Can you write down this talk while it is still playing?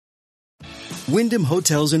Wyndham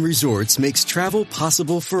Hotels and Resorts makes travel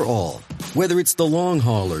possible for all. Whether it's the long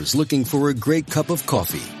haulers looking for a great cup of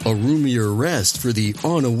coffee, a roomier rest for the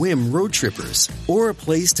on-a-whim road trippers, or a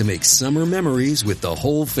place to make summer memories with the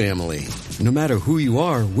whole family. No matter who you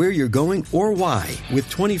are, where you're going, or why, with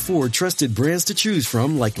 24 trusted brands to choose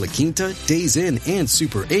from like La Quinta, Days Inn, and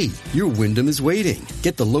Super 8, your Wyndham is waiting.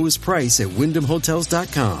 Get the lowest price at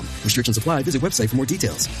WyndhamHotels.com. Restrictions apply. Visit website for more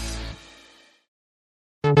details.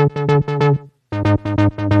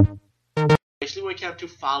 Sleepaway Camp 2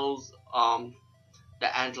 follows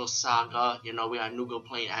the Angela saga. You know, we had a new girl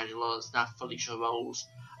playing Angela. It's not Felicia Rose.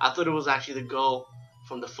 I thought it was actually the girl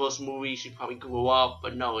from the first movie. She probably grew up,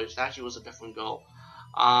 but no, it actually was a different girl.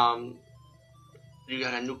 You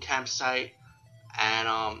got a new campsite,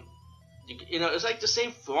 and you know, it's like the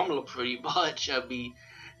same formula pretty much. I mean,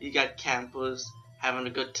 you got campers having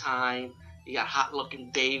a good time. You got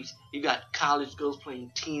hot-looking babes. You got college girls playing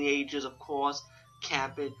teenagers, of course,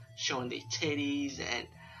 camping, showing their titties, and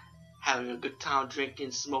having a good time drinking,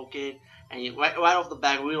 smoking. And right off the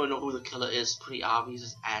bat, we don't know who the killer is. Pretty obvious.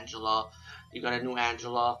 It's Angela. You got a new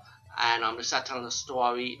Angela. And they start telling the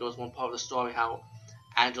story. There was one part of the story how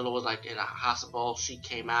Angela was like in a hospital. She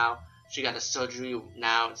came out. She got a surgery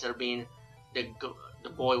now. Instead of being the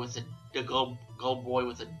boy with the girl boy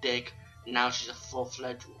with a dick, now she's a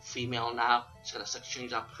full-fledged female now. She's got a sex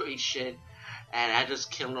change operation. And Angela's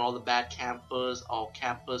killing all the bad campers, all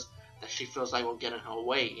campers that she feels like will get in her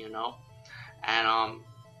way, you know. And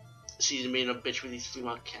she's being a bitch with these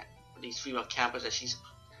female campers that she's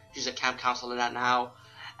a camp counselor now.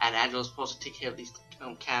 And Angela's supposed to take care of these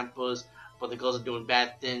campers, but the girls are doing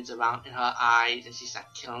bad things around in her eyes, and she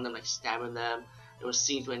started killing them, like stabbing them. There were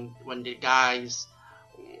scenes when the guys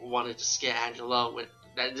wanted to scare Angela with.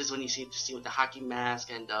 This is when you see the scene with the hockey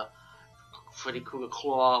mask and the Freddy Krueger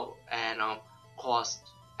claw, and of course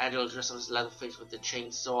Angela dressed up as Leatherface with the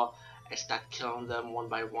chainsaw and start killing them one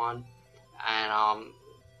by one, and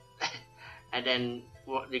and then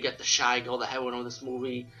you get the shy girl, the heroine of this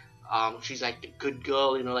movie. She's like the good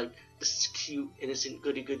girl, you know, like this cute, innocent,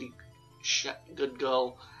 goody good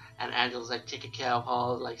girl, and Angela's like taking care of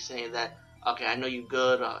her, like saying that, okay, I know you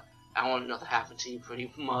good, I want nothing to happen to you,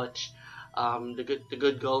 pretty much. The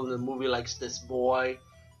good girl in the movie likes this boy,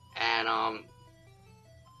 and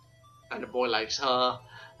the boy likes her.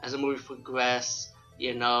 As the movie progresses,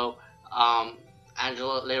 you know,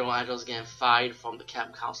 later on Angela's getting fired from the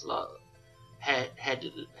camp counselor, head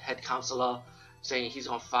counselor, saying he's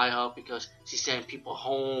gonna fire her because she's sending people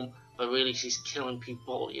home, but really she's killing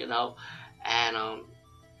people, you know. And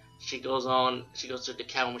she goes to the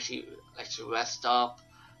cabin where she likes to rest up,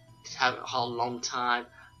 have her alone time.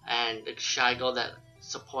 And the shy girl that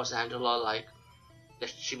supports Angela, like, that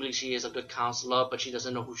she believes she is a good counselor, but she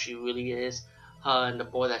doesn't know who she really is. Her and the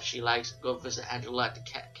boy that she likes go visit Angela at the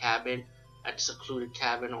cabin, at the secluded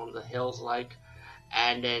cabin on the hills, like.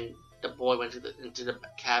 And then the boy went into the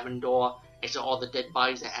cabin door and saw all the dead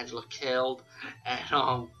bodies that Angela killed.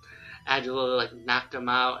 And Angela like knocked them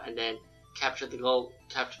out, and then captured the girl.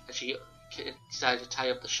 She decided to tie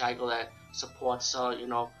up the shy girl that supports her, you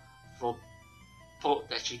know, for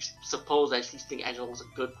that she supposed that she thinks Angela was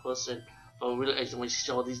a good person, but really when she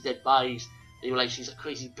saw these dead bodies, they were like, she's a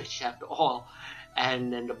crazy bitch after all.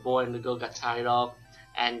 And then the boy and the girl got tied up,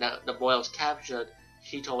 and the boy was captured.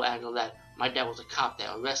 He told Angela that my dad was a cop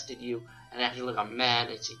that arrested you, and Angela got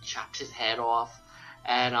mad and she chopped his head off.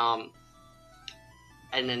 And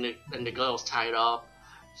then the girl was tied up.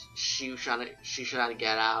 She was trying to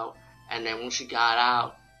get out, and then when she got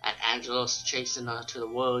out and Angela was chasing her to the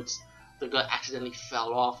woods, the girl accidentally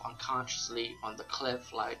fell off unconsciously on the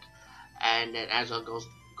cliff, like, and then Angela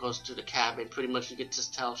goes to the cabin. Pretty much you get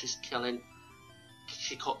to tell she's killing.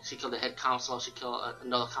 She killed the head counselor. She killed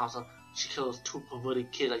another counselor. She kills two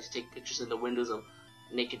perverted kids. Like, to take pictures in the windows of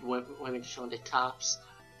naked women showing their tops.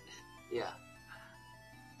 Yeah.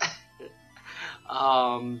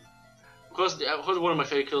 Of course, one of my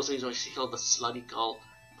favorite kill scenes when she killed the slutty girl,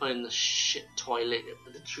 put in the shit toilet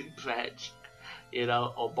with the tree branch. You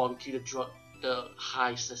know, or barbecue the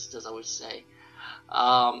high sisters, I would say.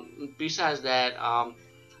 Besides that,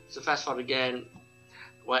 so fast forward again,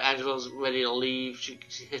 when Angela's ready to leave, she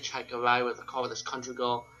hitchhiked a ride with a car with this country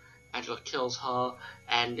girl. Angela kills her,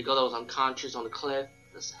 and the girl that was unconscious on the cliff,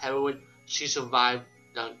 this heroine, she survived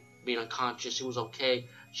being unconscious. She was okay.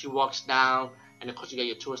 She walks down, and of course you get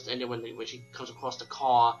your twist ending when she comes across the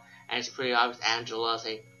car, and it's pretty obvious Angela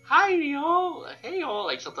saying, "Hi y'all, hey y'all,"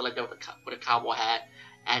 like something like that with a cowboy hat,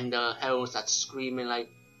 and the heroine starts screaming, like,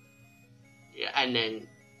 yeah, and then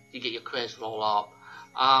you get your credits roll up.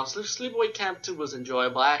 Sleepaway Camp 2 was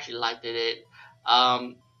enjoyable. I actually liked it.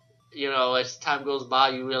 as time goes by,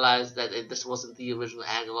 you realize that this wasn't the original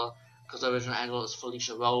Angela, because the original Angela is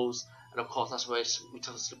Felicia Rose, and of course that's where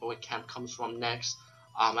Return to Sleepaway Camp comes from next.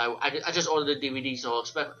 I just ordered the DVD, so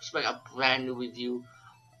expect a brand new review,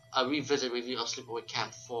 a revisit review of Sleepaway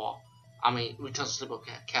Camp 4. Return to Sleepaway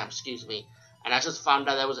Camp, excuse me. And I just found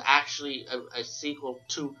out there was actually a sequel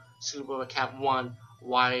to Sleepaway Camp 1,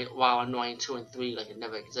 Wild Annoying 2 and 3, like it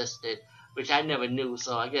never existed, which I never knew.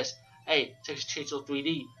 So I guess, hey, Texas Chainsaw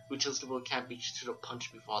 3D, Return to Sleepaway Camp beat you to the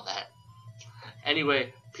punch before that.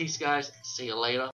 Anyway, peace guys, see you later.